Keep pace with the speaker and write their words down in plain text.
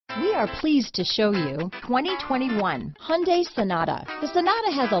We are pleased to show you 2021 Hyundai Sonata. The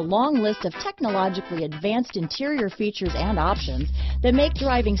Sonata has a long list of technologically advanced interior features and options that make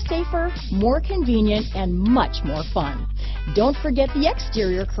driving safer, more convenient, and much more fun. Don't forget the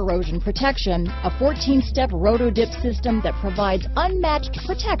exterior corrosion protection, a 14-step roto-dip system that provides unmatched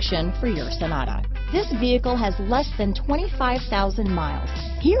protection for your Sonata. This vehicle has less than 25,000 miles.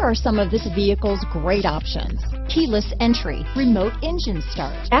 Here are some of this vehicle's great options: keyless entry, remote engine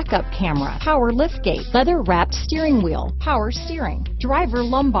start, backup camera, power liftgate, leather-wrapped steering wheel, power steering, driver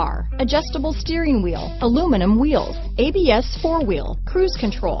lumbar, adjustable steering wheel, aluminum wheels, ABS 4-wheel, cruise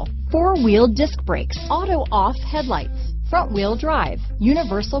control, 4-wheel disc brakes, auto-off headlights, front-wheel drive,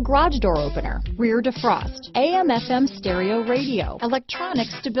 universal garage door opener, rear defrost, AM/FM stereo radio, electronic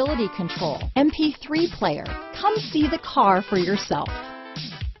stability control, MP3 player. Come see the car for yourself.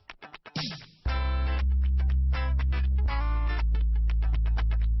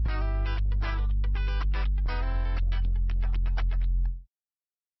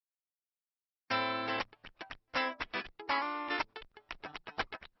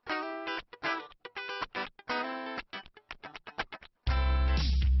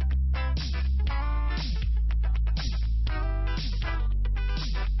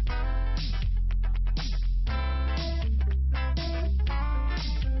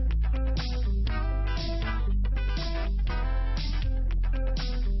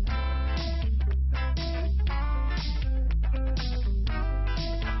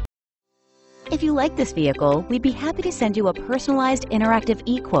 If you like this vehicle, we'd be happy to send you a personalized interactive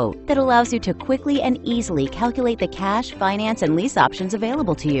e-quote that allows you to quickly and easily calculate the cash, finance, and lease options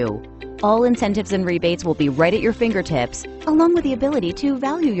available to you. All incentives and rebates will be right at your fingertips, along with the ability to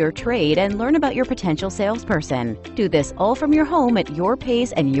value your trade and learn about your potential salesperson. Do this all from your home at your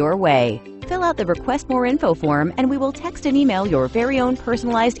pace and your way. Fill out the Request More Info form and we will text and email your very own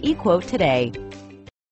personalized e-quote today.